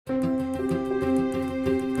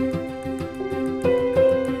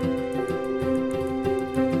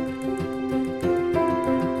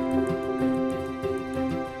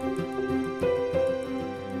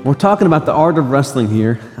We're talking about the art of wrestling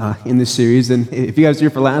here in this series, and if you guys were here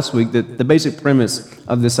for last week, the basic premise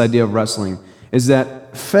of this idea of wrestling is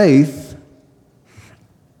that faith,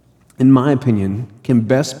 in my opinion, can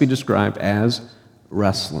best be described as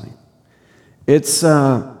wrestling. It's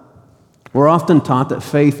we're often taught that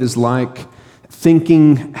faith is like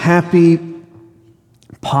thinking happy,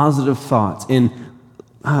 positive thoughts and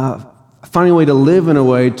finding a way to live in a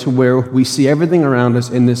way to where we see everything around us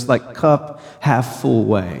in this like cup half full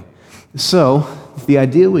way. So the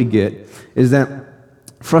idea we get is that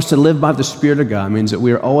for us to live by the Spirit of God means that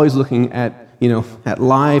we are always looking at at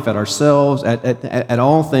life, at ourselves, at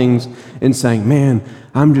all things, and saying, man,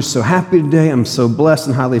 I'm just so happy today. I'm so blessed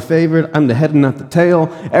and highly favored. I'm the head and not the tail.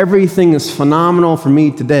 Everything is phenomenal for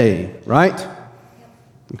me today, right?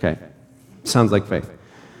 Okay, sounds like faith.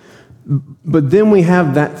 But then we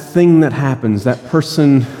have that thing that happens. That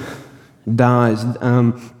person dies.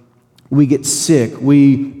 We get sick.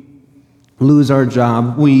 We lose our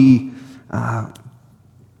job. We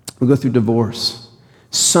go through divorce.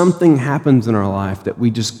 Something happens in our life that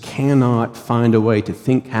we just cannot find a way to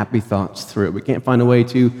think happy thoughts through it. We can't find a way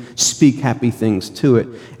to speak happy things to it.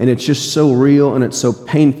 And it's just so real and it's so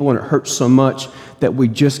painful and it hurts so much that we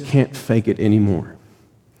just can't fake it anymore.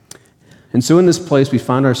 And so in this place, we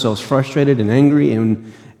find ourselves frustrated and angry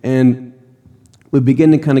and we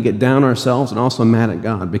begin to kind of get down ourselves and also mad at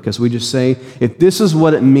God because we just say, if this is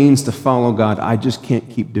what it means to follow God, I just can't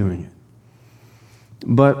keep doing it.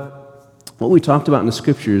 But what we talked about in the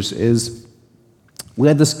scriptures is we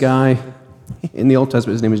had this guy in the Old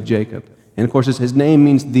Testament, his name is Jacob. And of course, his name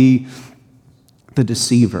means the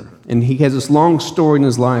deceiver. And he has this long story in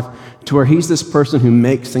his life to where he's this person who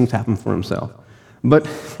makes things happen for himself. But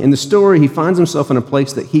in the story, he finds himself in a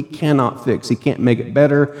place that he cannot fix. He can't make it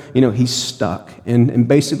better. He's stuck. And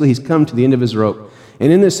basically, he's come to the end of his rope.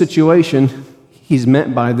 And in this situation, he's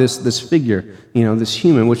met by this figure, this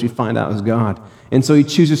human, which we find out is God. And so he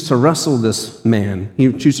chooses to wrestle this man.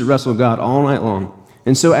 He chooses to wrestle God all night long.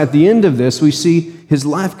 And so at the end of this, we see his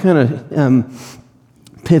life kind of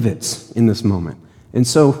pivots in this moment. And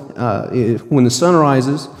so when the sun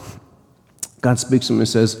rises, God speaks to him and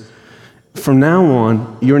says, from now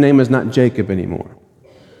on, your name is not Jacob anymore,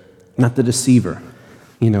 not the deceiver,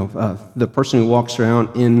 the person who walks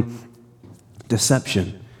around in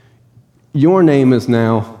deception. Your name is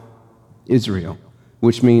now Israel,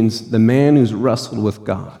 which means the man who's wrestled with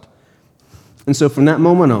God. And so from that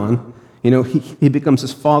moment on, he becomes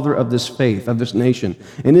this father of this faith, of this nation.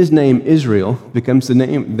 And his name, Israel, becomes the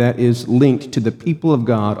name that is linked to the people of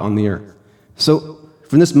God on the earth. So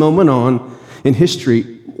from this moment on in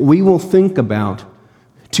history, we will think about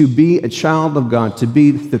to be a child of God, to be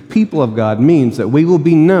the people of God means that we will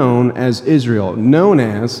be known as Israel, known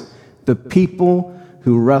as the people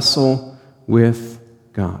who wrestle with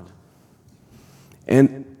God.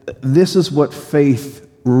 And this is what faith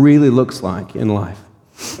really looks like in life.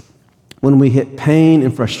 When we hit pain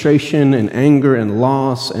and frustration and anger and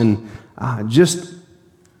loss and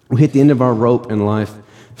we hit the end of our rope in life,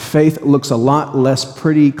 faith looks a lot less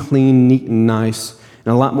pretty, clean, neat, and nice,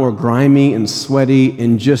 and a lot more grimy and sweaty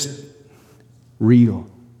and just real,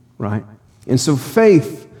 right? And so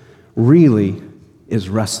faith really is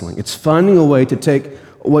wrestling. It's finding a way to take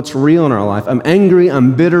what's real in our life. I'm angry,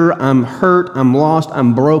 I'm bitter, I'm hurt, I'm lost,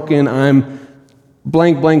 I'm broken, I'm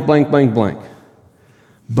blank, blank, blank, blank, blank.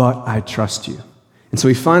 But I trust you. And so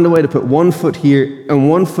we find a way to put one foot here and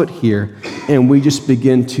one foot here, and we just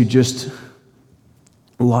begin to just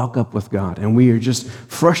lock up with God. And we are just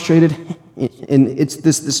frustrated, and it's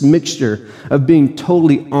this mixture of being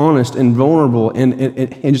totally honest and vulnerable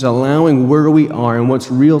and just allowing where we are and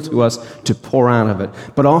what's real to us to pour out of it,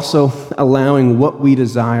 but also allowing what we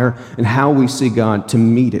desire and how we see God to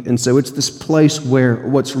meet it. And so it's this place where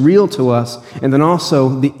what's real to us and then also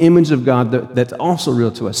the image of God that's also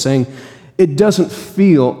real to us, saying, it doesn't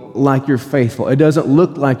feel like you're faithful. It doesn't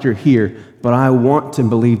look like you're here, but I want to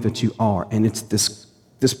believe that you are. And it's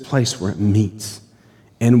this place where it meets.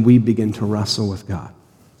 And we begin to wrestle with God.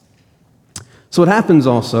 So what happens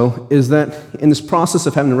also is that in this process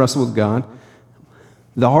of having to wrestle with God,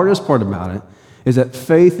 the hardest part about it is that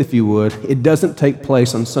faith, if you would, it doesn't take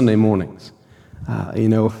place on Sunday mornings.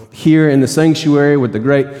 Here in the sanctuary with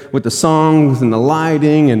the songs and the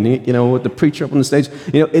lighting and with the preacher up on the stage,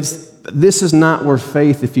 this is not where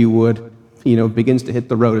faith, if you would, begins to hit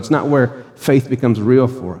the road. It's not where faith becomes real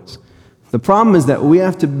for us. The problem is that we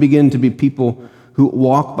have to begin to be people who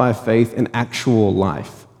walk by faith in actual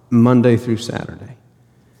life, Monday through Saturday.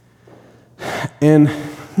 And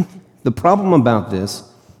the problem about this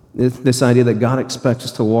idea that God expects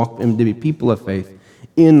us to walk and to be people of faith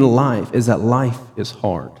in life, is that life is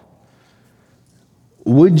hard.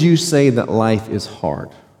 would you say that life is hard?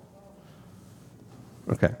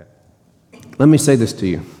 Okay. Let me say this to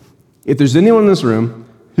you. If there's anyone in this room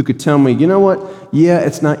who could tell me, you know what, yeah,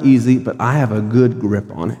 it's not easy, but I have a good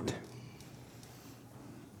grip on it,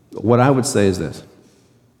 what I would say is this.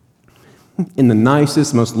 In the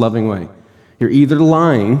nicest, most loving way, you're either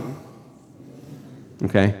lying,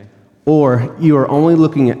 okay, or you are only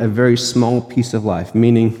looking at a very small piece of life,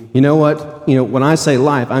 meaning, you know what, when I say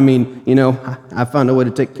life, I mean, I found a way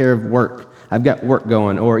to take care of work. I've got work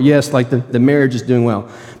going, or yes, like the marriage is doing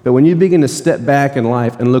well. But when you begin to step back in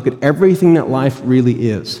life and look at everything that life really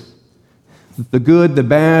is, the good, the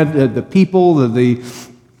bad, the people, the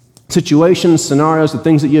situations, scenarios, the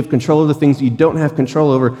things that you have control over, the things that you don't have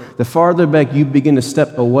control over, the farther back you begin to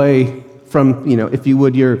step away from, if you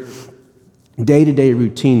would, your day-to-day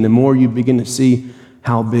routine, the more you begin to see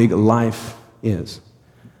how big life is.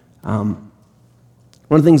 One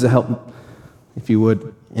of the things that help, if you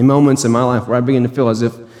would, in moments in my life where I begin to feel as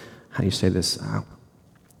if, how do you say this? I feel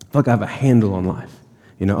like I have a handle on life.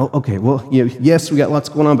 Okay, well, yes, we got lots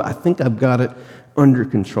going on, but I think I've got it under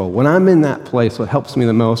control. When I'm in that place, what helps me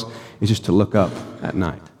the most is just to look up at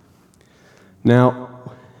night. Now,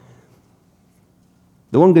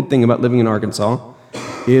 the one good thing about living in Arkansas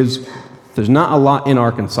is there's not a lot in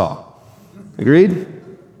Arkansas. Agreed?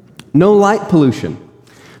 No light pollution.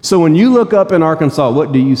 So when you look up in Arkansas,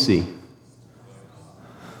 what do you see?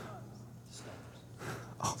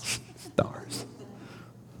 Oh, stars.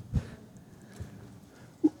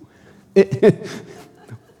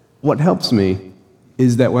 What helps me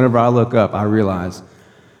is that whenever I look up, I realize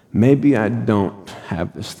maybe I don't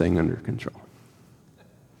have this thing under control.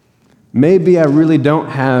 Maybe I really don't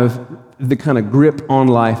have the kind of grip on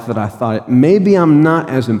life that I thought. Maybe I'm not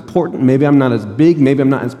as important. Maybe I'm not as big. Maybe I'm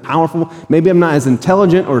not as powerful. Maybe I'm not as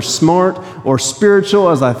intelligent or smart or spiritual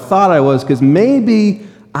as I thought I was, because maybe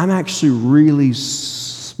I'm actually really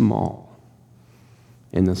small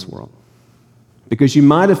in this world. Because you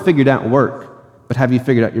might have figured out work, but have you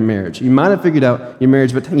figured out your marriage? You might have figured out your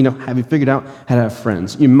marriage, but have you figured out how to have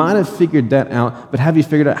friends? You might have figured that out, but have you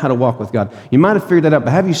figured out how to walk with God? You might have figured that out,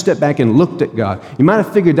 but have you stepped back and looked at God? You might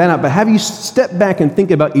have figured that out, but have you stepped back and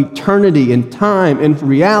think about eternity and time and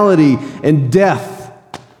reality and death?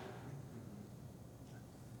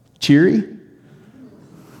 Cheery?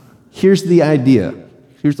 Here's the idea.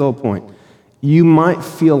 Here's the whole point. You might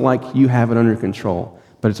feel like you have it under control,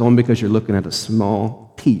 but it's only because you're looking at a small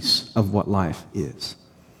piece of what life is.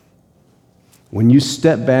 When you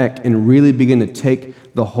step back and really begin to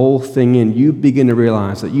take the whole thing in, you begin to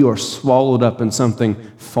realize that you are swallowed up in something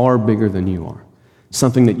far bigger than you are,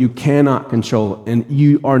 something that you cannot control, and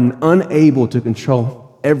you are unable to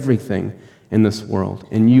control everything in this world,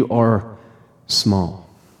 and you are small.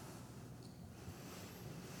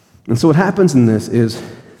 And so what happens in this is,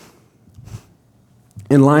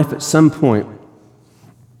 in life at some point,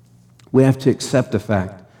 we have to accept the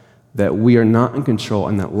fact that we are not in control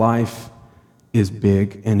and that life is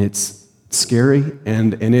big and it's scary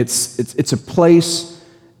and it's a place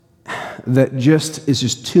that just is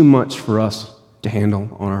just too much for us to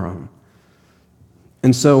handle on our own.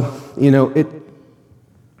 And so, the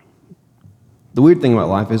weird thing about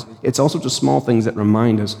life is it's also just small things that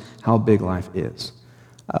remind us how big life is.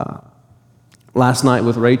 Last night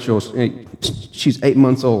with Rachel, she's 8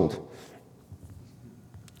 months old.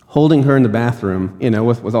 Holding her in the bathroom,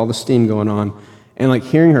 with all the steam going on, and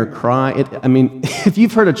hearing her cry. If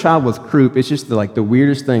you've heard a child with croup, it's just the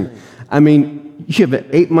weirdest thing. You have an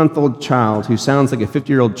 8-month-old child who sounds like a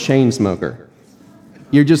 50-year-old chain smoker.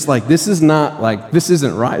 You're just like, this isn't right. This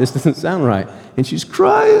doesn't sound right. And she's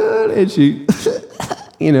crying, and she,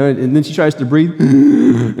 and then she tries to breathe,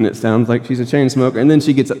 and it sounds like she's a chain smoker. And then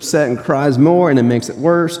she gets upset and cries more, and it makes it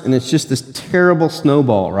worse. And it's just this terrible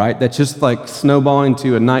snowball, right? That's just snowballing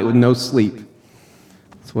to a night with no sleep.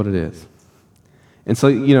 That's what it is. And so,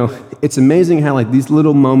 it's amazing how these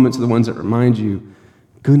little moments are the ones that remind you,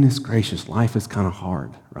 goodness gracious, life is kind of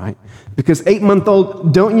hard, right? Because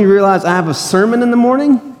 8-month-old, don't you realize I have a sermon in the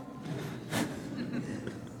morning?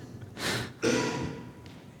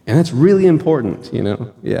 And that's really important,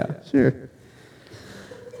 Yeah, sure.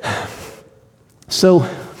 So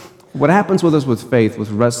what happens with us with faith, with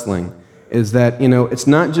wrestling, is that, it's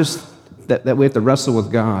not just that we have to wrestle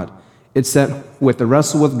with God. It's that we have to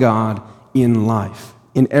wrestle with God in life,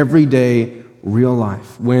 in everyday real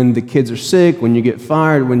life. When the kids are sick, when you get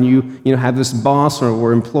fired, when you have this boss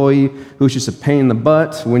or employee who's just a pain in the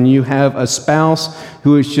butt, when you have a spouse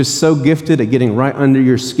who is just so gifted at getting right under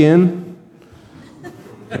your skin,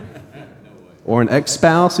 or an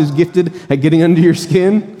ex-spouse who's gifted at getting under your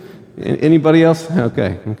skin. Anybody else?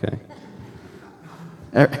 Okay.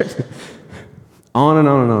 On and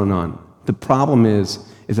on and on and on. The problem is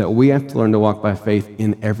that we have to learn to walk by faith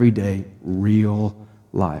in everyday, real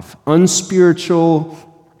life. Unspiritual,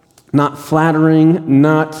 not flattering,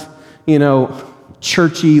 not,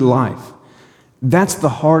 churchy life. That's the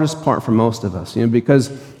hardest part for most of us,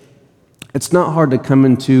 because it's not hard to come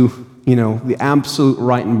into, the absolute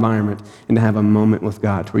right environment and to have a moment with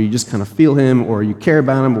God where you just kind of feel Him or you care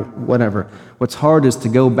about Him or whatever. What's hard is to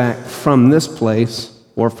go back from this place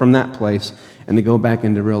or from that place and to go back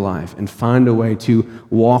into real life and find a way to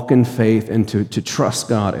walk in faith and to trust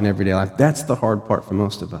God in everyday life. That's the hard part for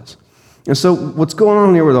most of us. And so what's going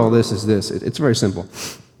on here with all this is this. It's very simple.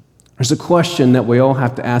 There's a question that we all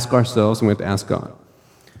have to ask ourselves and we have to ask God.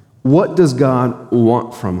 What does God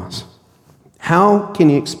want from us? How can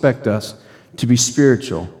He expect us to be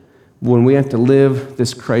spiritual when we have to live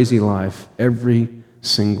this crazy life every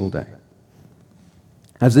single day?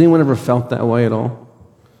 Has anyone ever felt that way at all?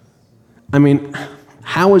 I mean,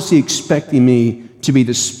 how is He expecting me to be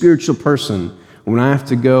the spiritual person when I have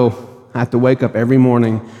to wake up every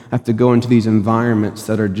morning, I have to go into these environments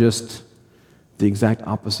that are just the exact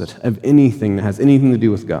opposite of anything that has anything to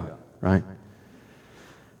do with God, right?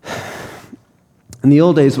 In the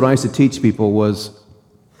old days, what I used to teach people was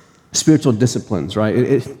spiritual disciplines, right?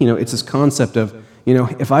 It's this concept of,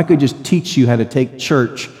 if I could just teach you how to take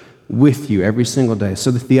church with you every single day.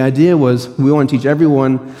 So the idea was we want to teach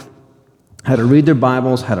everyone how to read their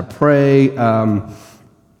Bibles, how to pray,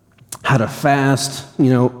 how to fast,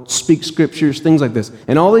 speak scriptures, things like this.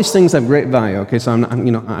 And all these things have great value, okay? So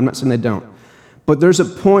I'm not saying they don't. But there's a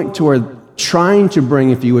point to where trying to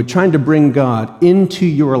bring God into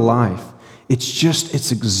your life,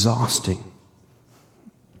 it's exhausting.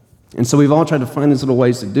 And so we've all tried to find these little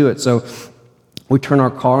ways to do it. So we turn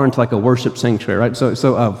our car into like a worship sanctuary, right? So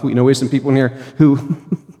we have some people in here who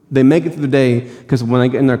they make it through the day because when they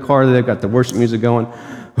get in their car, they've got the worship music going.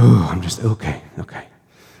 Oh, I'm just okay,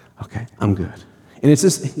 I'm good. And it's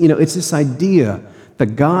this idea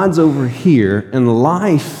that God's over here and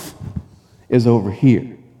life is over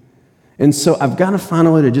here. And so I've got to find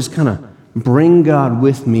a way to just kind of bring God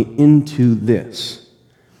with me into this.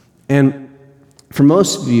 And for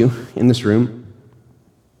most of you in this room,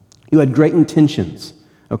 you had great intentions,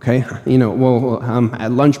 okay?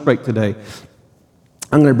 At lunch break today,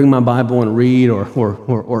 I'm going to bring my Bible and read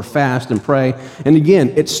or fast and pray. And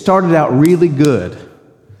again, it started out really good.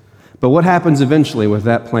 But what happens eventually with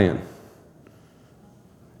that plan?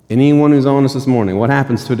 Anyone who's on us this morning, what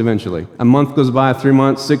happens to it eventually? A month goes by, 3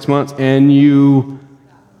 months, 6 months, and you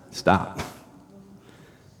stop.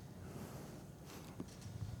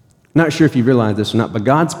 Not sure if you realize this or not, but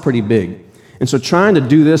God's pretty big. And so trying to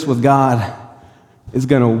do this with God is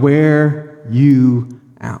going to wear you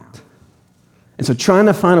out. And so trying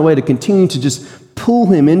to find a way to continue to just pull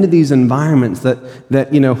Him into these environments that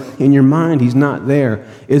in your mind He's not there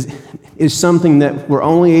is something that we're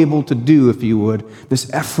only able to do, if you would.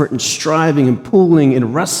 This effort and striving and pulling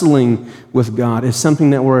and wrestling with God is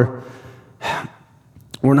something that we're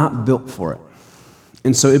not built for it.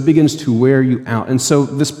 And so it begins to wear you out. And so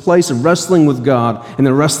this place of wrestling with God and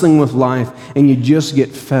then wrestling with life, and you just get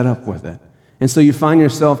fed up with it. And so you find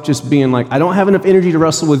yourself just being like, I don't have enough energy to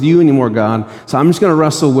wrestle with you anymore, God, so I'm just going to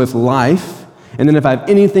wrestle with life, and then if I have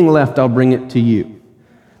anything left, I'll bring it to you.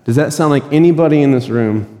 Does that sound like anybody in this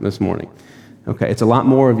room this morning? Okay, it's a lot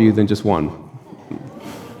more of you than just one.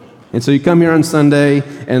 And so you come here on Sunday,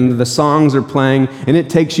 and the songs are playing, and it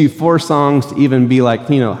takes you 4 songs to even be like,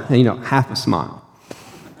 half a smile.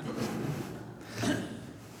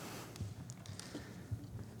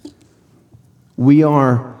 We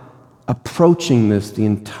are approaching this the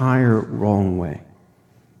entire wrong way.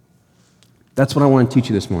 That's what I want to teach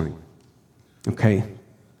you this morning. Okay?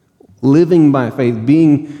 Living by faith,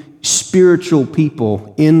 being spiritual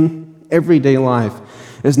people in everyday life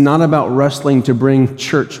is not about wrestling to bring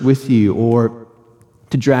church with you or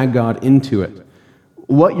to drag God into it.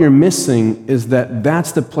 What you're missing is that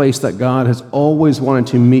that's the place that God has always wanted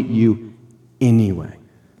to meet you anyway.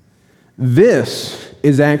 This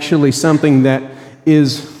is actually something that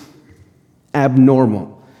is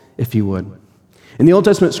abnormal, if you would. In the Old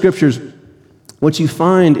Testament scriptures, what you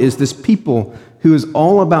find is this people who is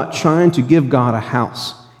all about trying to give God a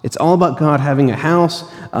house. It's all about God having a house.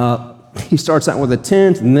 He starts out with a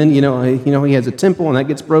tent, and then, he has a temple, and that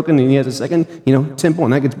gets broken, and he has a second, temple,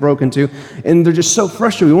 and that gets broken too. And they're just so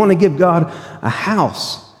frustrated. We want to give God a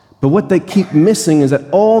house. But what they keep missing is that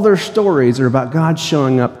all their stories are about God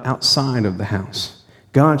showing up outside of the house.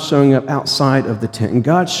 God showing up outside of the tent, and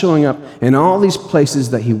God showing up in all these places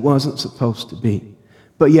that He wasn't supposed to be.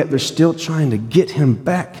 But yet they're still trying to get Him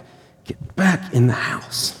back Get back in the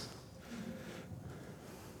house.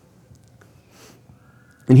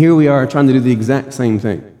 And here we are trying to do the exact same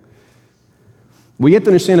thing. We have to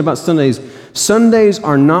understand about Sundays. Sundays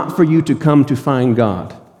are not for you to come to find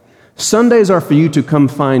God. Sundays are for you to come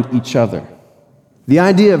find each other. The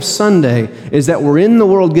idea of Sunday is that we're in the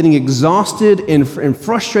world getting exhausted and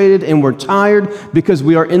frustrated, and we're tired because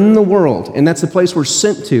we are in the world, and that's the place we're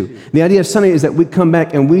sent to. The idea of Sunday is that we come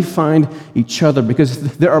back and we find each other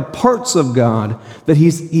because there are parts of God that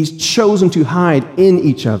He's chosen to hide in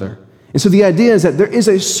each other. And so the idea is that there is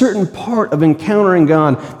a certain part of encountering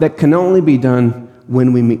God that can only be done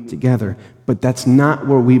when we meet together, but that's not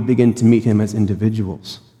where we begin to meet Him as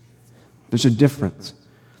individuals. There's a difference.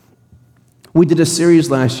 We did a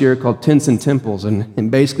series last year called Tents and Temples,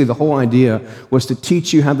 and basically the whole idea was to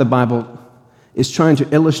teach you how the Bible is trying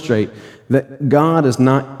to illustrate that God is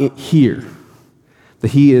not here, that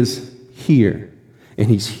He is here. And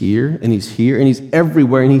He's here, and He's here, and He's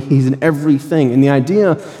everywhere, and He's in everything. And the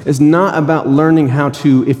idea is not about learning how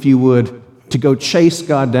to, if you would, to go chase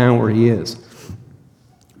God down where He is.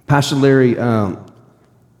 Pastor Larry,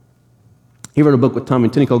 he wrote a book with Tommy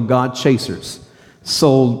Tenney called God Chasers.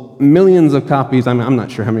 Sold millions of copies. I'm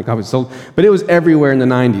not sure how many copies sold, but it was everywhere in the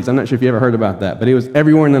 90s. I'm not sure if you ever heard about that, but it was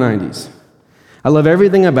everywhere in the 90s. I love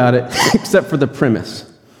everything about it except for the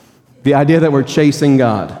premise, the idea that we're chasing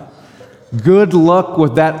God. Good luck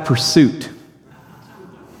with that pursuit.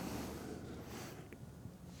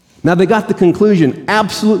 Now, they got the conclusion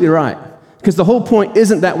absolutely right, because the whole point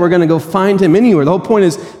isn't that we're going to go find Him anywhere. The whole point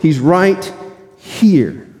is He's right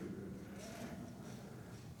here.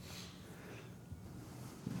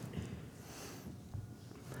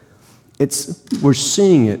 We're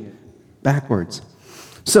seeing it backwards.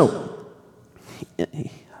 So, how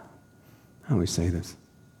do we say this?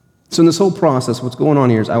 So in this whole process, what's going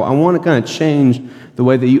on here is I want to kind of change the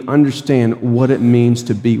way that you understand what it means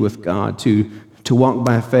to be with God, to walk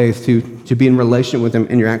by faith, to be in relationship with Him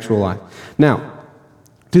in your actual life. Now,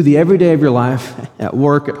 through the everyday of your life, at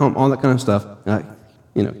work, at home, all that kind of stuff,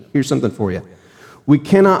 here's something for you. We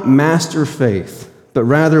cannot master faith, but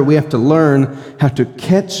rather we have to learn how to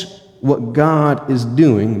catch what God is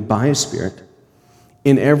doing by His Spirit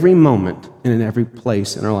in every moment and in every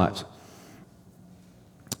place in our lives.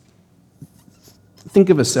 Think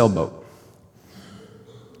of a sailboat.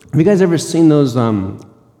 Have you guys ever seen those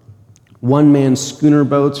one-man schooner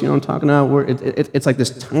boats? You know what I'm talking about? Where it's like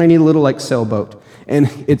this tiny little sailboat, and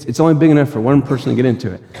it's only big enough for one person to get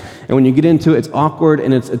into it. And when you get into it, it's awkward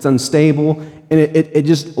and it's unstable, and it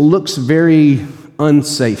just looks very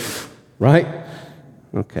unsafe, right?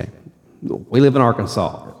 Okay. We live in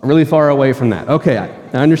Arkansas, really far away from that. Okay, I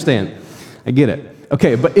understand. I get it.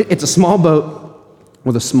 Okay, but it's a small boat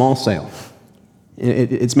with a small sail.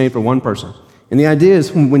 It's made for one person. And the idea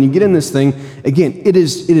is when you get in this thing, again, it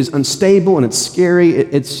is unstable and it's scary.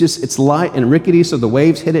 It's light and rickety, so the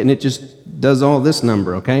waves hit it and it just does all this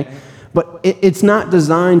number, okay? But it's not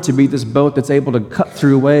designed to be this boat that's able to cut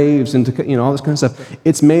through waves and to all this kind of stuff.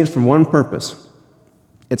 It's made for one purpose.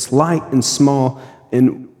 It's light and small,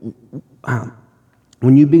 and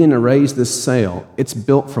when you begin to raise this sail, it's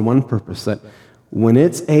built for one purpose, that when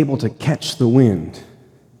it's able to catch the wind,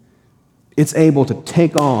 it's able to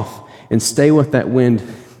take off and stay with that wind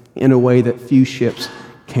in a way that few ships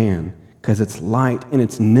can, because it's light and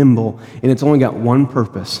it's nimble, and it's only got one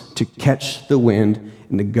purpose: to catch the wind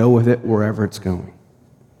and to go with it wherever it's going.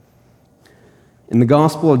 In the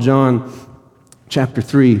Gospel of John, chapter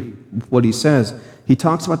 3, what he says, he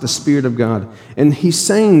talks about the Spirit of God, and he's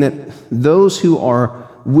saying that those who are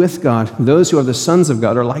with God, those who are the sons of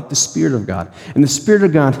God, are like the Spirit of God. And the Spirit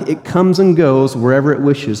of God, it comes and goes wherever it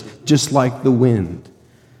wishes, just like the wind.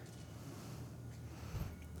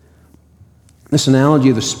 This analogy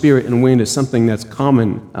of the Spirit and wind is something that's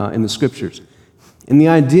common in the Scriptures. And the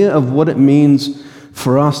idea of what it means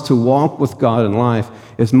for us to walk with God in life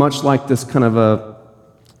is much like this kind of a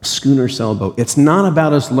schooner sailboat. It's not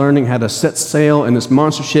about us learning how to set sail in this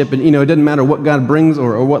monster ship, and it doesn't matter what God brings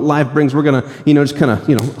or what life brings. We're gonna just kind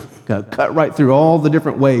of cut right through all the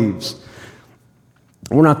different waves.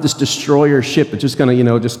 We're not this destroyer ship that's just gonna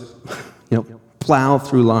plow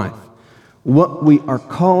through life. What we are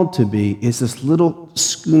called to be is this little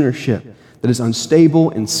schooner ship that is unstable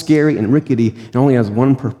and scary and rickety and only has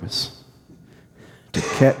one purpose: to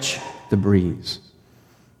catch the breeze.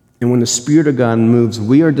 And when the Spirit of God moves,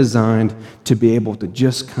 we are designed to be able to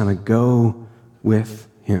just kind of go with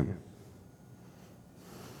Him.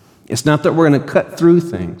 It's not that we're going to cut through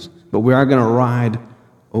things, but we are going to ride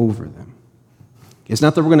over them. It's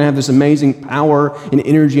not that we're going to have this amazing power and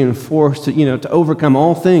energy and force to overcome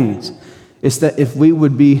all things. It's that if we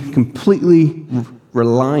would be completely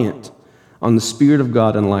reliant on the Spirit of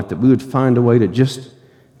God in life, that we would find a way to just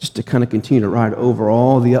to kind of continue to ride over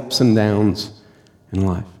all the ups and downs in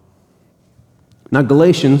life. Now,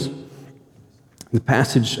 Galatians, the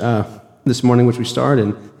passage this morning which we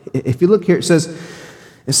started, if you look here, it says,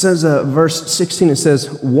 verse 16, it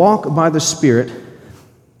says, walk by the Spirit.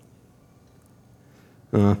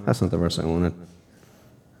 That's not the verse I wanted.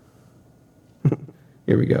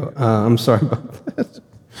 Here we go. I'm sorry about that.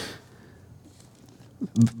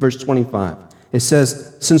 Verse 25. It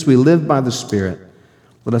says, since we live by the Spirit,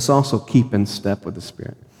 let us also keep in step with the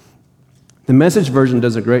Spirit. The Message version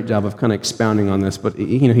does a great job of kind of expounding on this, but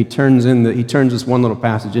he turns this one little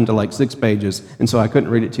passage into like 6 pages, and so I couldn't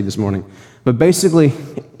read it to you this morning. But basically,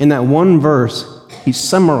 in that one verse, he's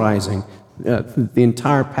summarizing the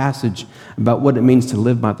entire passage about what it means to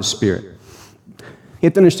live by the Spirit. You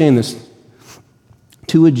have to understand this.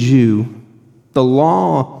 To a Jew, the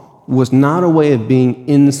law was not a way of being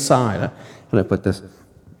inside. How do I put this?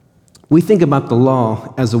 We think about the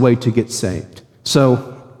law as a way to get saved.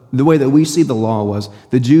 So the way that we see the law was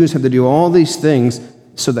the Jews had to do all these things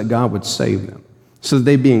so that God would save them, so that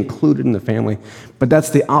they'd be included in the family. But that's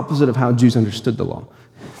the opposite of how Jews understood the law.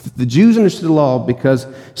 The Jews understood the law because,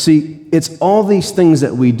 see, it's all these things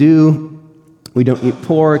that we do. We don't eat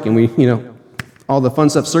pork, and we, all the fun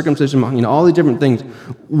stuff, circumcision, all the different things.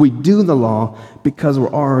 We do the law because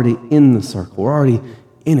we're already in the circle. We're already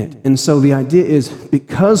in it. And so the idea is,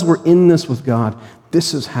 because we're in this with God,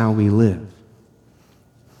 this is how we live.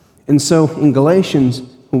 And so in Galatians,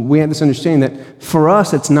 we have this understanding that for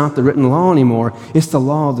us, it's not the written law anymore. It's the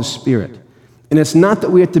law of the Spirit. And it's not that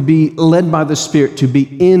we have to be led by the Spirit to be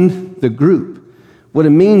in the group. What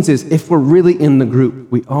it means is, if we're really in the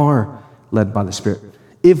group, we are led by the Spirit.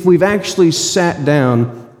 If we've actually sat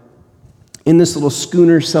down in this little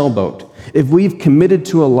schooner sailboat, if we've committed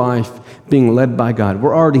to a life being led by God,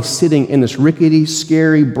 we're already sitting in this rickety,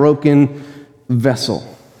 scary, broken vessel.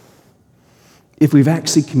 If we've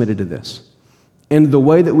actually committed to this. And the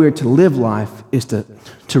way that we're to live life is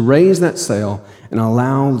to raise that sail and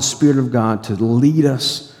allow the Spirit of God to lead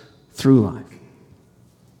us through life.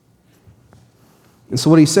 And so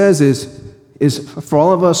what he says is for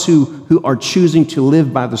all of us who are choosing to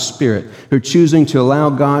live by the Spirit, who are choosing to allow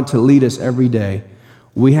God to lead us every day,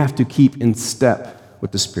 we have to keep in step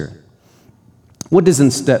with the Spirit. What does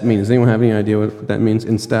in step mean? Does anyone have any idea what that means,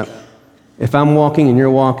 in step? If I'm walking and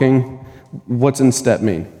you're walking, what's in step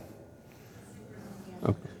mean?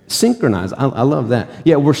 Okay. Synchronize. I love that.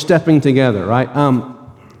 Yeah, we're stepping together, right?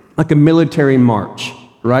 Like a military march,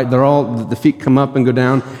 right? The feet come up and go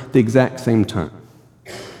down at the exact same time.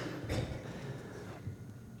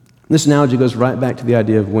 This analogy goes right back to the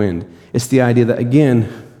idea of wind. It's the idea that, again,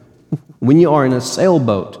 when you are in a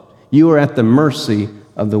sailboat, you are at the mercy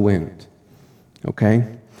of the wind, okay?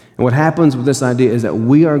 And what happens with this idea is that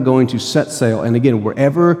we are going to set sail, and again,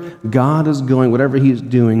 wherever God is going, whatever He is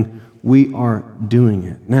doing, we are doing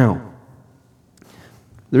it. Now,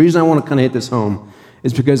 the reason I want to kind of hit this home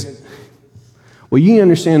is because what you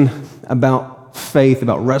understand about faith,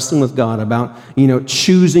 about wrestling with God, about,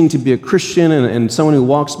 choosing to be a Christian and someone who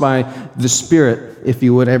walks by the Spirit, if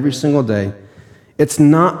you would, every single day, it's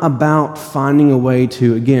not about finding a way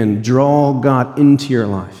to, again, draw God into your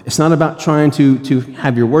life. It's not about trying to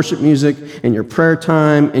have your worship music and your prayer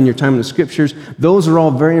time and your time in the Scriptures. Those are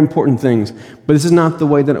all very important things, but this is not the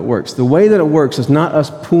way that it works. The way that it works is not us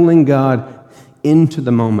pulling God into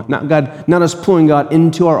the moment. Not us pulling God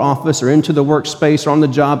into our office or into the workspace or on the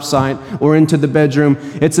job site or into the bedroom.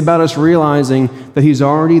 It's about us realizing that He's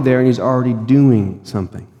already there and He's already doing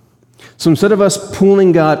something. So instead of us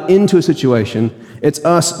pulling God into a situation, it's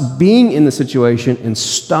us being in the situation and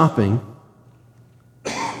stopping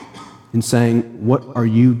and saying, what are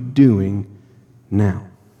you doing now?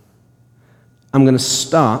 I'm going to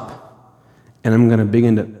stop and I'm going to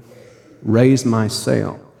begin to raise my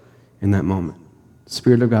sail in that moment.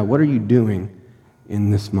 Spirit of God, what are you doing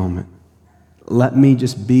in this moment? Let me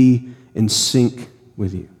just be in sync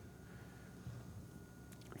with you.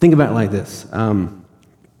 Think about it like this.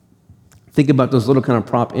 Think about those little kind of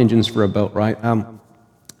prop engines for a boat, right?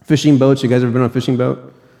 Fishing boats. You guys ever been on a fishing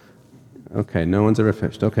boat? Okay, no one's ever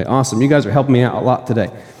fished. Okay, awesome. You guys are helping me out a lot today.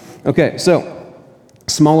 Okay, so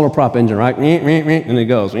small little prop engine, right? And it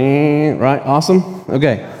goes, right? Awesome.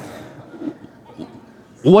 Okay.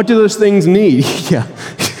 What do those things need? Yeah.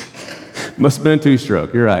 Must have been a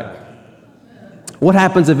two-stroke. You're right. What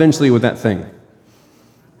happens eventually with that thing?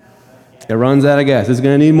 It runs out of gas. It's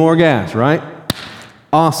going to need more gas, right?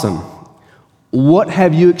 Awesome. What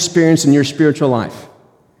have you experienced in your spiritual life?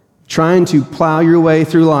 Trying to plow your way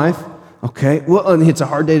through life, Okay, well, it's a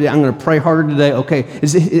hard day today. I'm going to pray harder today. Okay,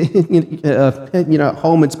 at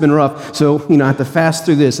home it's been rough, so, I have to fast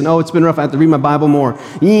through this. And, it's been rough. I have to read my Bible more.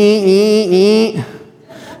 And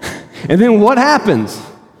then what happens?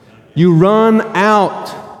 You run out.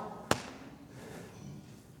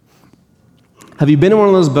 Have you been in one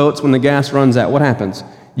of those boats when the gas runs out? What happens?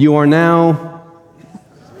 You are now,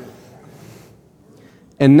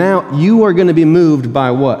 and now you are going to be moved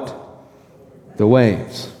by what? The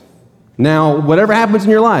waves. Now, whatever happens in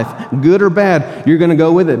your life, good or bad, you're going to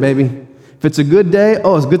go with it, baby. If it's a good day,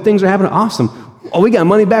 as good things are happening, awesome. We got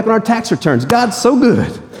money back on our tax returns. God's so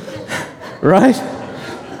good. Right?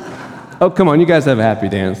 Oh, come on, you guys have a happy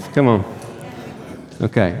dance. Come on.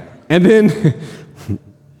 Okay. And then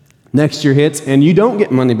next year hits, and you don't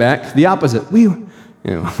get money back. The opposite.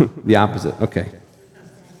 The opposite. Okay.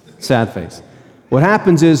 Sad face. What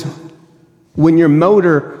happens is when your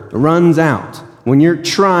motor runs out, when you're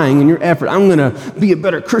trying in your effort, I'm going to be a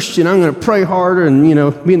better Christian, I'm going to pray harder and,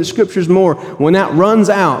 be in the scriptures more. When that runs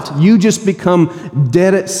out, you just become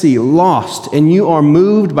dead at sea, lost, and you are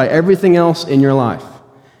moved by everything else in your life.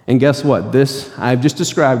 And guess what? I've just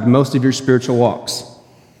described most of your spiritual walks.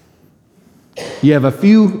 You have a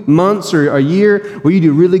few months or a year where you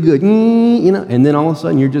do really good, and then all of a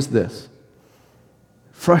sudden you're just this.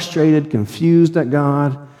 Frustrated, confused at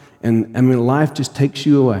God, and life just takes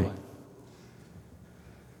you away.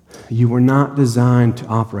 You were not designed to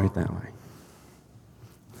operate that way.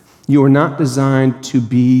 You were not designed to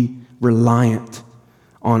be reliant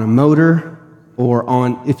on a motor or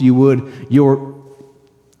on, if you would, your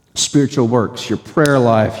spiritual works, your prayer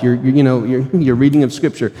life, your reading of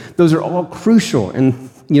Scripture. Those are all crucial, and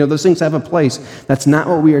those things have a place. That's not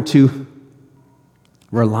what we are to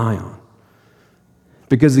rely on.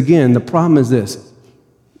 Because again, the problem is this.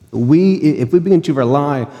 If we begin to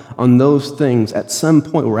rely on those things, at some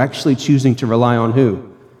point we're actually choosing to rely on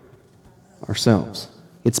who? Ourselves.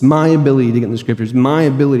 It's my ability to get in the Scriptures, my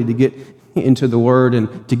ability to get into the Word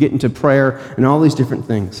and to get into prayer and all these different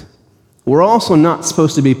things. We're also not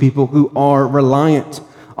supposed to be people who are reliant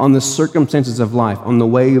on the circumstances of life, on the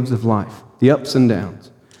waves of life, the ups and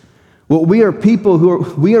downs. Well, we are people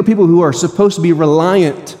who are supposed to be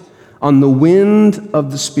reliant on the wind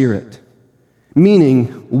of the Spirit.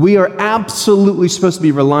 Meaning, we are absolutely supposed to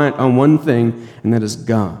be reliant on one thing, and that is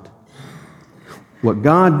God. What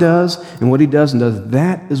God does and what He doesn't do,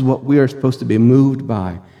 that is what we are supposed to be moved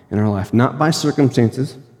by in our life. Not by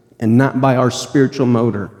circumstances and not by our spiritual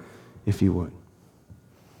motor, if you would.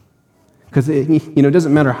 Because it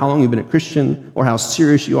doesn't matter how long you've been a Christian or how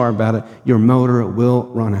serious you are about it, your motor will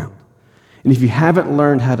run out. And if you haven't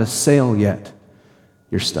learned how to sail yet,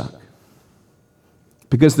 you're stuck.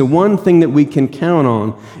 Because the one thing that we can count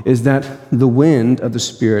on is that the wind of the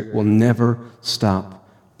Spirit will never stop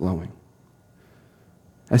blowing.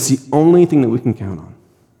 That's the only thing that we can count on.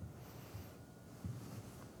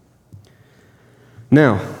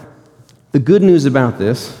 Now, the good news about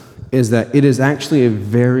this is that it is actually a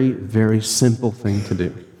very, very simple thing to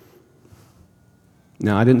do.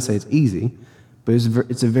 Now, I didn't say it's easy, but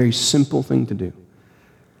it's a very simple thing to do.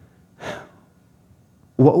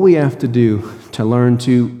 What we have to do to learn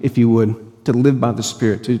to, if you would, to live by the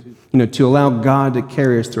Spirit, to allow God to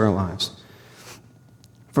carry us through our lives.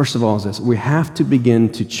 First of all is this: we have to begin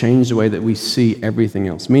to change the way that we see everything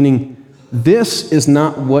else. Meaning, this is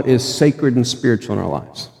not what is sacred and spiritual in our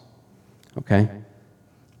lives. Okay?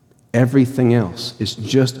 Everything else is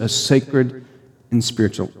just as sacred and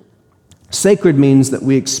spiritual. Sacred means that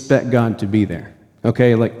we expect God to be there.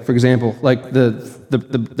 Okay, like, for example, like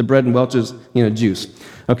the bread and Welch's, juice.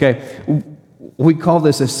 Okay, we call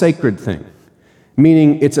this a sacred thing,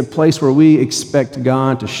 meaning it's a place where we expect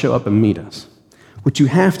God to show up and meet us. What you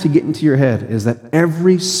have to get into your head is that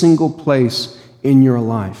every single place in your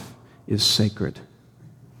life is sacred.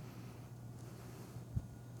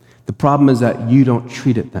 The problem is that you don't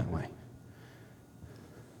treat it that way.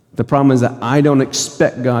 The problem is that I don't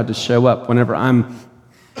expect God to show up whenever I'm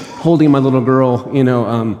holding my little girl,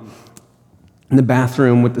 in the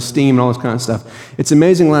bathroom with the steam and all this kind of stuff. It's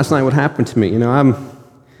amazing last night what happened to me. I'm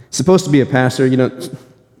supposed to be a pastor,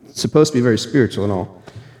 supposed to be very spiritual and all.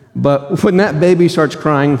 But when that baby starts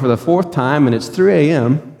crying for the fourth time and it's 3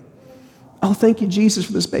 a.m., oh, thank you, Jesus,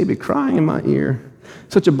 for this baby crying in my ear.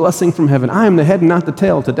 Such a blessing from heaven. I am the head and not the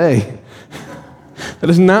tail today. That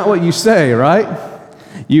is not what you say, right?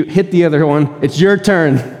 You hit the other one. It's your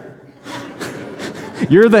turn.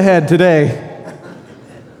 You're the head today.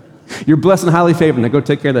 You're blessed and highly favored. Now go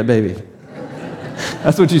take care of that baby.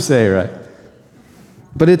 That's what you say, right?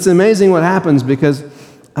 But it's amazing what happens because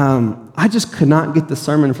I just could not get the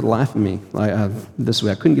sermon for the life of me this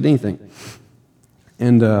week. I couldn't get anything.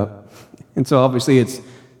 And so obviously it's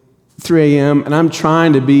 3 a.m., and I'm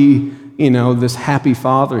trying to be, this happy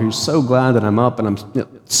father who's so glad that I'm up, and I'm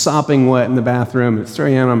sopping wet in the bathroom. It's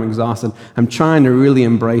 3 a.m., I'm exhausted. I'm trying to really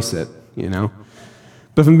embrace it, But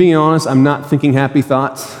if I'm being honest, I'm not thinking happy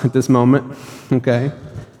thoughts at this moment, okay?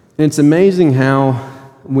 And it's amazing how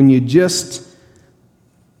when you just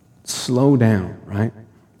slow down, right?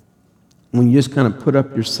 When you just kind of put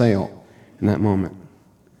up your sail in that moment,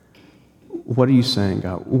 what are you saying,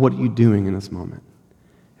 God? What are you doing in this moment?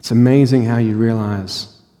 It's amazing how you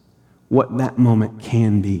realize what that moment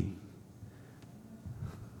can be.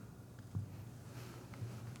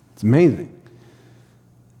 It's amazing.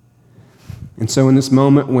 And so in this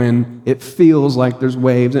moment when it feels like there's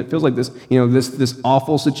waves, it feels like this, this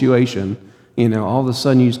awful situation, all of a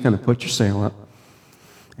sudden you just kind of put your sail up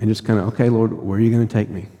and just kind of, okay, Lord, where are you going to take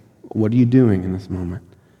me? What are you doing in this moment?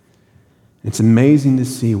 It's amazing to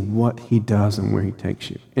see what he does and where he takes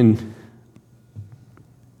you. And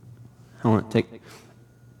I want to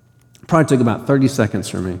probably took about 30 seconds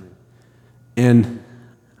for me. And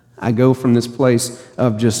I go from this place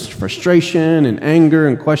of just frustration and anger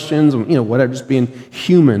and questions, and, whatever, just being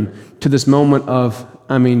human, to this moment of,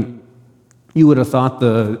 you would have thought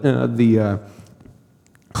the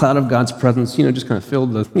cloud of God's presence, just kind of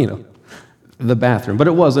filled the bathroom. But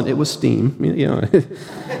it wasn't. It was steam,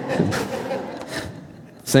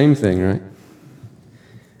 Same thing, right?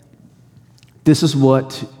 This is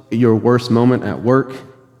what your worst moment at work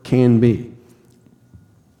can be.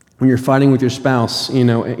 When you're fighting with your spouse, in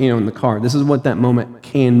the car, this is what that moment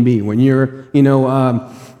can be. When you're, in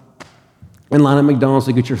line at McDonald's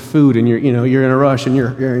to get your food, and you're in a rush, and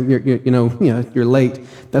you're late.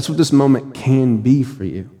 That's what this moment can be for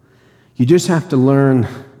you. You just have to learn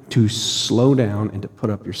to slow down and to put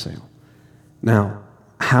up your sail. Now,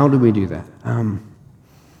 how do we do that?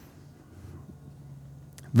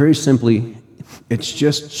 Very simply, it's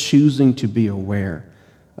just choosing to be aware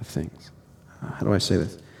of things. How do I say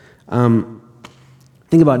this?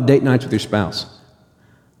 Think about date nights with your spouse.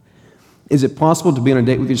 Is it possible to be on a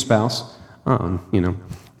date with your spouse?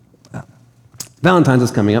 Valentine's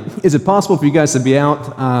is coming up. Is it possible for you guys to be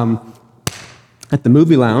out at the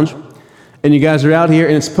movie lounge, and you guys are out here,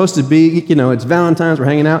 and it's supposed to be, it's Valentine's, we're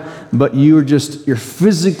hanging out, but you're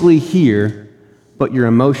physically here, but you're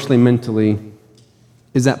emotionally, mentally,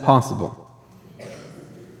 is that possible?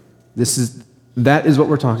 That is what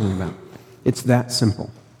we're talking about. It's that simple.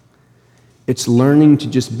 It's learning to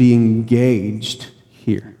just be engaged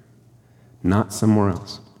here, not somewhere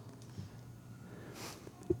else.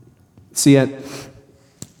 See, at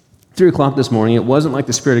 3 o'clock this morning, it wasn't like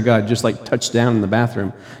the Spirit of God just touched down in the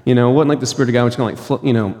bathroom. It wasn't like the Spirit of God was kind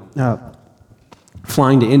of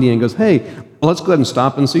flying to India and goes, hey, well, let's go ahead and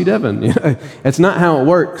stop and see Devin. It's not how it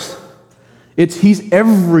works. He's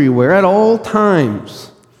everywhere at all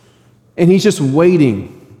times. And he's just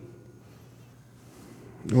waiting.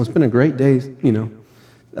 Well, it's been a great day, food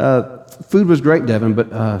was great, Devin, but,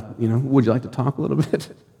 would you like to talk a little bit?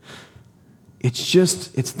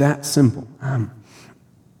 It's that simple.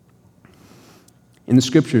 In the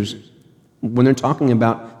scriptures, when they're talking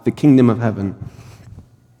about the kingdom of heaven,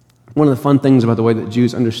 one of the fun things about the way that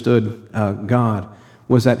Jews understood God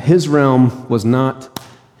was that his realm was not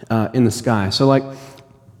in the sky. So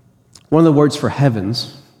one of the words for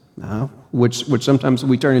heavens, which sometimes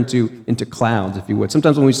we turn into clouds, if you would.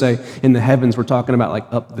 Sometimes when we say in the heavens, we're talking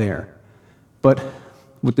about up there. But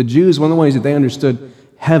with the Jews, one of the ways that they understood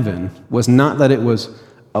heaven was not that it was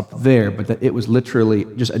up there, but that it was literally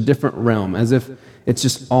just a different realm, as if it's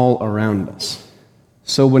just all around us.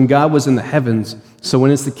 So when God was in the heavens, so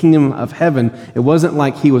when it's the kingdom of heaven, it wasn't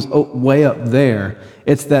like he was way up there.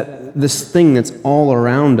 It's that this thing that's all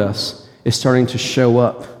around us is starting to show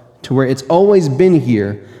up to where it's always been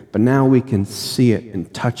here, but now we can see it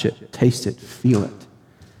and touch it, taste it, feel it.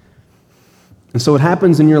 And so what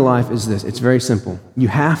happens in your life is this. It's very simple. You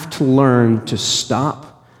have to learn to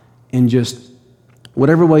stop and just,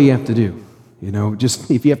 whatever way you have to do, just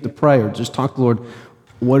if you have to pray or just talk to the Lord,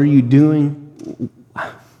 what are you doing?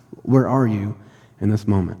 Where are you in this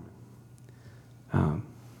moment? I've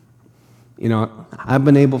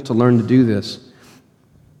been able to learn to do this.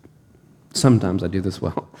 Sometimes I do this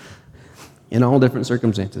well. In all different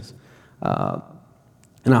circumstances.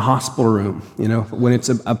 In a hospital room, when it's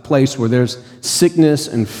a place where there's sickness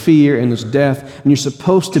and fear and there's death, and you're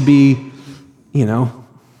supposed to be,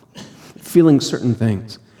 feeling certain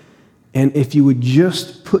things. And if you would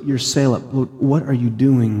just put your sail up, what are you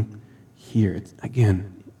doing here?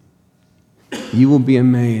 Again, you will be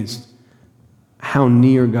amazed how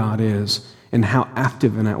near God is and how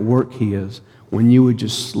active and at work he is when you would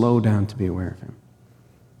just slow down to be aware of him.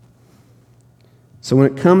 So when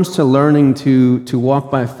it comes to learning to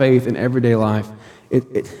walk by faith in everyday life,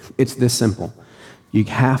 it's this simple. You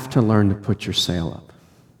have to learn to put your sail up.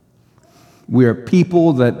 We are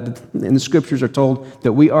people that, in the scriptures, are told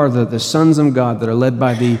that we are the sons of God that are led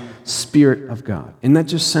by the Spirit of God. And that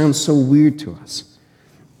just sounds so weird to us.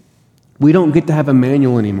 We don't get to have a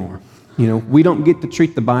manual anymore. We don't get to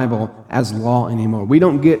treat the Bible as law anymore. We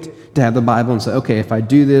don't get to have the Bible and say, okay, if I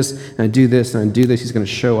do this, and I do this, and I do this, he's going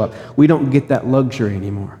to show up. We don't get that luxury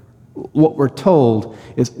anymore. What we're told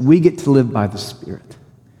is we get to live by the Spirit.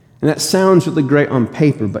 And that sounds really great on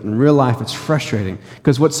paper, but in real life it's frustrating.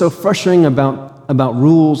 Because what's so frustrating about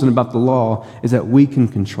rules and about the law is that we can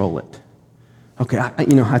control it. Okay, I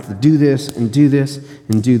have to do this and do this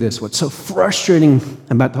and do this. What's so frustrating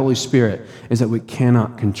about the Holy Spirit is that we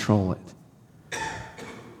cannot control it.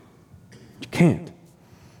 You can't.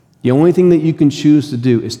 The only thing that you can choose to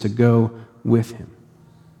do is to go with him.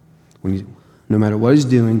 No matter what he's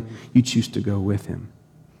doing, you choose to go with him.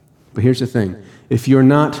 But here's the thing. If you're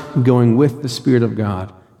not going with the Spirit of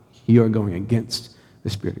God, you are going against the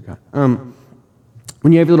Spirit of God.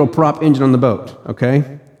 When you have your little prop engine on the boat,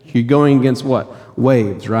 okay? You're going against what?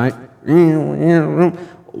 Waves, right?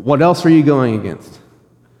 What else are you going against?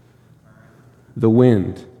 The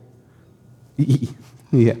wind.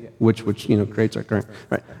 Yeah, which creates our current,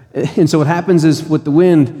 right? And so what happens is with the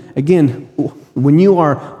wind, again, when you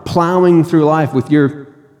are plowing through life with your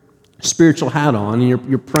spiritual hat on, and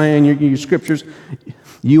you're praying your scriptures,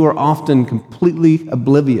 you are often completely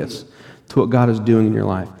oblivious to what God is doing in your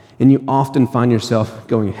life. And you often find yourself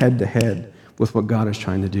going head to head with what God is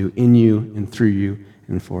trying to do in you and through you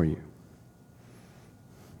and for you.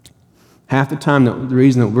 Half the time, the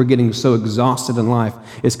reason that we're getting so exhausted in life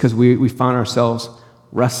is because we find ourselves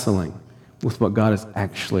wrestling with what God is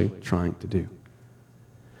actually trying to do.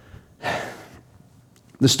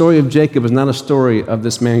 The story of Jacob is not a story of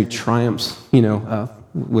this man who triumphs,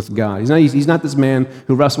 with God. He's not this man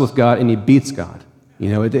who wrestles with God and he beats God.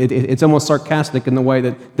 It's almost sarcastic in the way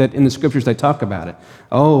that in the scriptures they talk about it.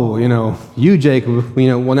 Oh, you Jacob,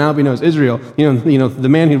 well now be known as Israel, the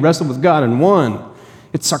man who wrestled with God and won.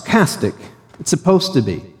 It's sarcastic. It's supposed to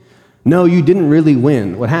be. No, you didn't really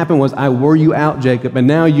win. What happened was I wore you out, Jacob, and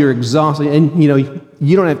now you're exhausted, and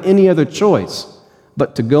you don't have any other choice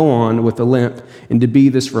but to go on with a limp and to be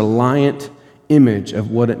this reliant image of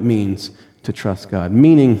what it means to trust God.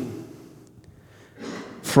 Meaning,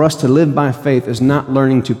 for us to live by faith is not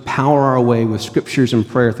learning to power our way with scriptures and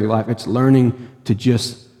prayer through life. It's learning to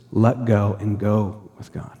just let go and go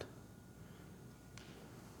with God.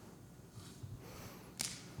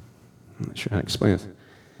 I'm not sure how to explain this.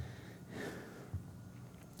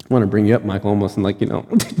 I want to bring you up, Michael, almost in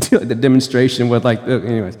the demonstration with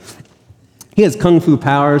anyways. He has kung fu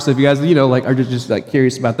powers, so if you guys, are just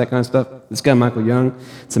curious about that kind of stuff, this guy, Michael Young,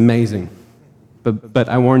 it's amazing. But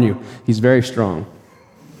I warn you, he's very strong.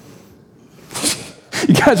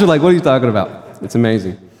 You guys are like, what are you talking about? It's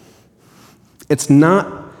amazing. It's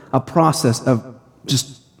not a process of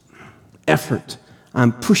just effort.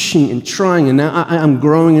 I'm pushing and trying, and now I'm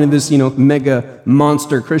growing into this, mega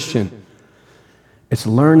monster Christian. It's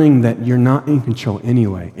learning that you're not in control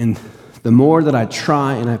anyway. And the more that I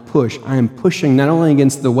try and I push, I am pushing not only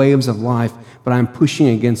against the waves of life, but I'm pushing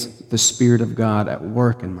against the Spirit of God at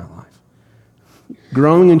work in my life.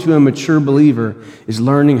 Growing into a mature believer is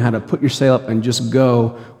learning how to put your sail up and just go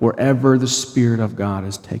wherever the Spirit of God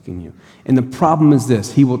is taking you. And the problem is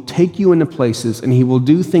this: He will take you into places and He will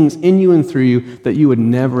do things in you and through you that you would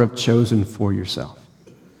never have chosen for yourself.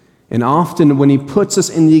 And often when He puts us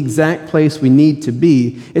in the exact place we need to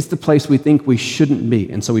be, it's the place we think we shouldn't be.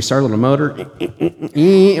 And so we start a little motor,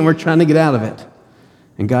 and we're trying to get out of it.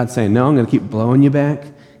 And God's saying, no, I'm going to keep blowing you back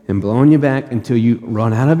until you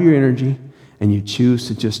run out of your energy and you choose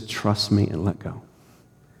to just trust me and let go.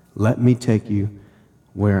 Let me take you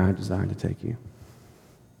where I desire to take you.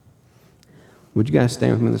 Would you guys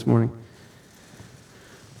stand with me this morning?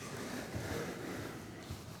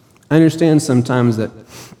 I understand sometimes that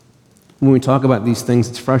when we talk about these things,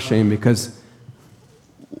 it's frustrating because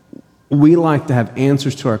we like to have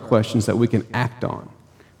answers to our questions that we can act on.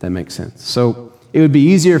 That makes sense. So it would be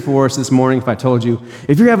easier for us this morning if I told you,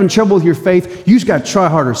 if you're having trouble with your faith, you just got to try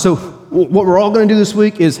harder. So what we're all going to do this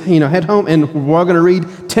week is, head home and we're all going to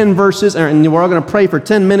read 10 verses and we're all going to pray for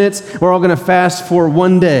 10 minutes. We're all going to fast for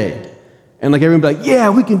one day. And everyone be like, yeah,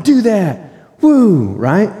 we can do that. Woo,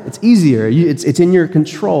 right? It's easier. It's in your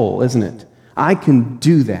control, isn't it? I can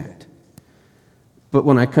do that. But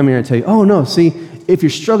when I come here and tell you, oh no, see, if you're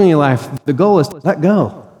struggling in life, the goal is to let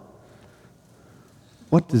go.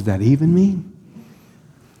 What does that even mean?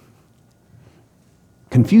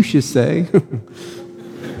 Confucius say.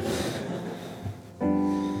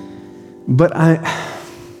 But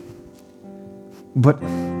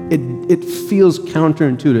it feels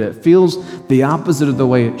counterintuitive. It feels the opposite of the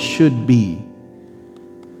way it should be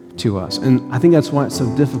to us. And I think that's why it's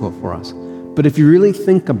so difficult for us. But if you really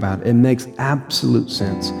think about it, it makes absolute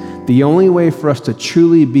sense. The only way for us to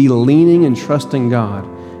truly be leaning and trusting God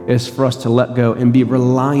is for us to let go and be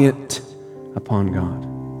reliant upon God.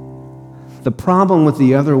 The problem with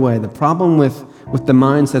the other way, the problem with the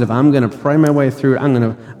mindset of I'm going to pray my way through it, I'm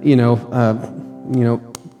going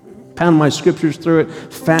to, pound my scriptures through it,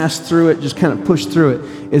 fast through it, just kind of push through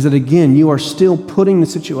it, is that again, you are still putting the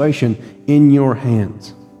situation in your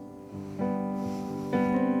hands.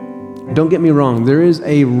 Don't get me wrong, there is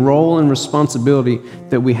a role and responsibility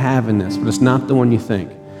that we have in this, but it's not the one you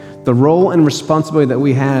think. The role and responsibility that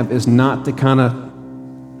we have is not to kind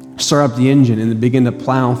of start up the engine and to begin to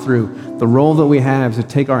plow through. The role that we have is to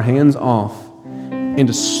take our hands off and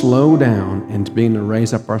to slow down and to begin to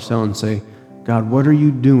raise up ourselves and say, God, what are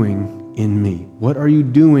you doing in me? What are you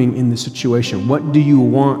doing in this situation? What do you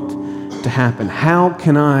want to happen? How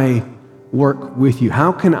can I work with you?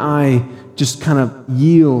 How can I just kind of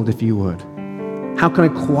yield, if you would? How can I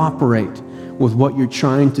cooperate with what you're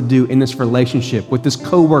trying to do in this relationship, with this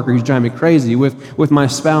coworker who's driving me crazy, with my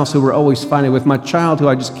spouse who we're always fighting, with my child who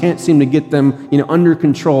I just can't seem to get them, under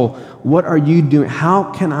control? What are you doing? How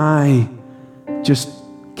can I just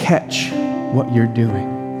catch what you're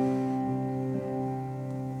doing?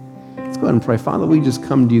 Let's go ahead and pray. Father, we just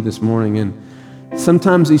come to you this morning, and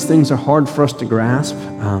sometimes these things are hard for us to grasp.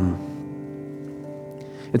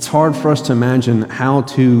 It's hard for us to imagine how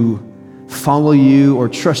to follow you or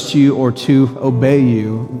trust you or to obey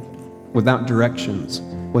you without directions,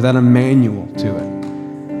 without a manual to it.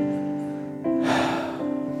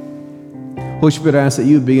 Holy Spirit, I ask that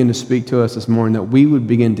you would begin to speak to us this morning, that we would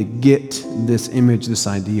begin to get this image, this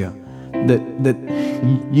idea, that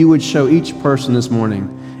you would show each person this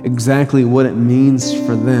morning exactly what it means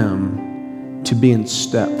for them to be in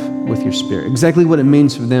step with your Spirit, exactly what it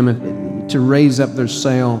means for them to raise up their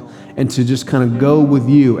sail and to just kind of go with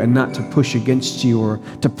you and not to push against you or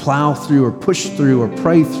to plow through or push through or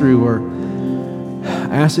pray through. Or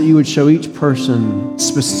I ask that you would show each person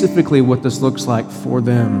specifically what this looks like for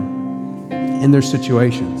them in their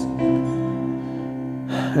situations.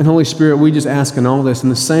 And Holy Spirit, we just ask in all this, in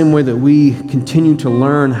the same way that we continue to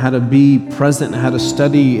learn how to be present, how to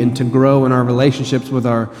study and to grow in our relationships with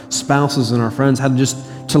our spouses and our friends, how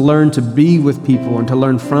to learn to be with people and to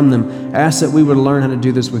learn from them. I ask that we would learn how to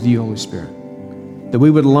do this with you, Holy Spirit. That we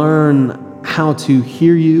would learn how to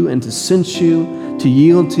hear you and to sense you, to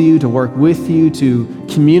yield to you, to work with you, to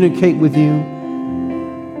communicate with you.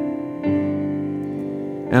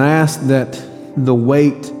 And I ask that the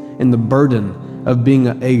weight and the burden of being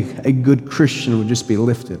a good Christian would just be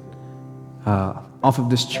lifted off of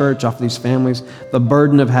this church, off of these families. The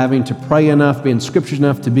burden of having to pray enough, be in scriptures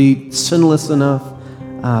enough, to be sinless enough,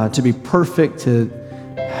 to be perfect to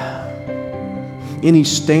any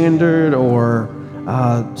standard, or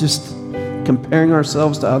just comparing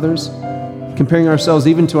ourselves to others, comparing ourselves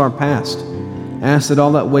even to our past. I ask that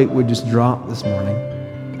all that weight would just drop this morning.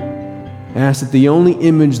 I ask that the only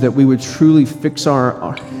image that we would truly fix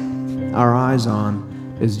our eyes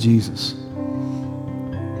on is Jesus.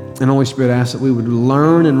 And Holy Spirit, I ask that we would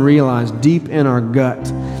learn and realize deep in our gut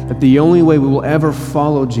that the only way we will ever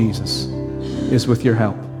follow Jesus is with your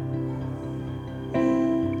help.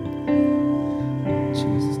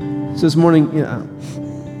 Jesus. So this morning,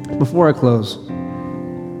 before I close,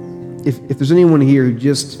 if there's anyone here who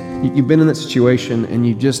you've been in that situation and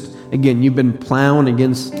you've been plowing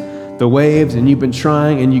against the waves and you've been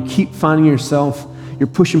trying and you keep finding yourself, you're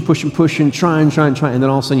pushing, trying, and then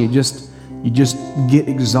all of a sudden you just get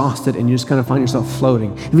exhausted and you just kind of find yourself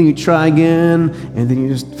floating. And then you try again, and then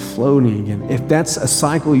you're just floating again. If that's a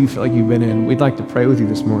cycle you feel like you've been in, we'd like to pray with you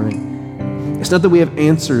this morning. It's not that we have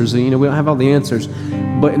answers, we don't have all the answers,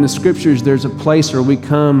 but in the scriptures, there's a place where we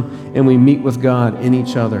come and we meet with God in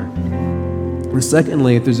each other. And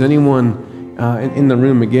secondly, if there's anyone in the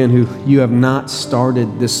room again who you have not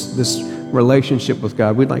started this relationship with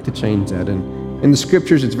God, we'd like to change that. And in the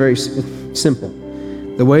scriptures, it's very simple.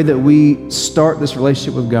 The way that we start this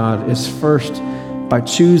relationship with God is first by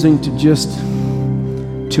choosing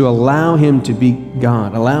to allow Him to be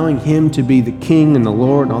God, allowing Him to be the King and the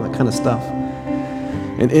Lord and all that kind of stuff.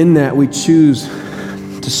 And in that, we choose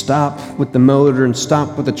to stop with the motor and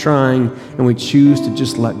stop with the trying, and we choose to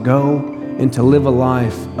just let go and to live a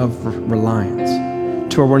life of reliance,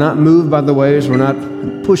 to where we're not moved by the waves, we're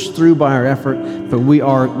not pushed through by our effort, but we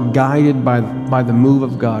are guided by the move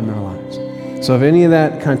of God in our lives. So if any of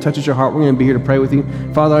that kind of touches your heart, we're going to be here to pray with you.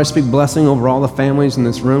 Father, I speak blessing over all the families in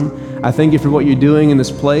this room. I thank you for what you're doing in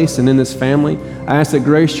this place and in this family. I ask that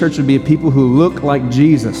Grace Church would be a people who look like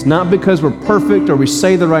Jesus, not because we're perfect or we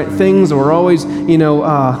say the right things or we're always,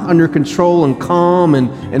 under control and calm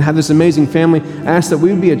and have this amazing family. I ask that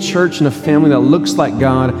we would be a church and a family that looks like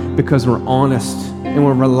God because we're honest and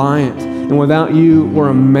we're reliant. And without you, we're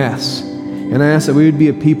a mess. And I ask that we would be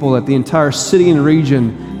a people that the entire city and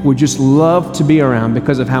region would just love to be around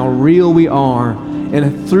because of how real we are,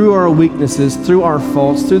 and through our weaknesses, through our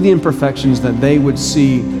faults, through the imperfections, that they would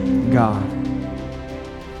see God.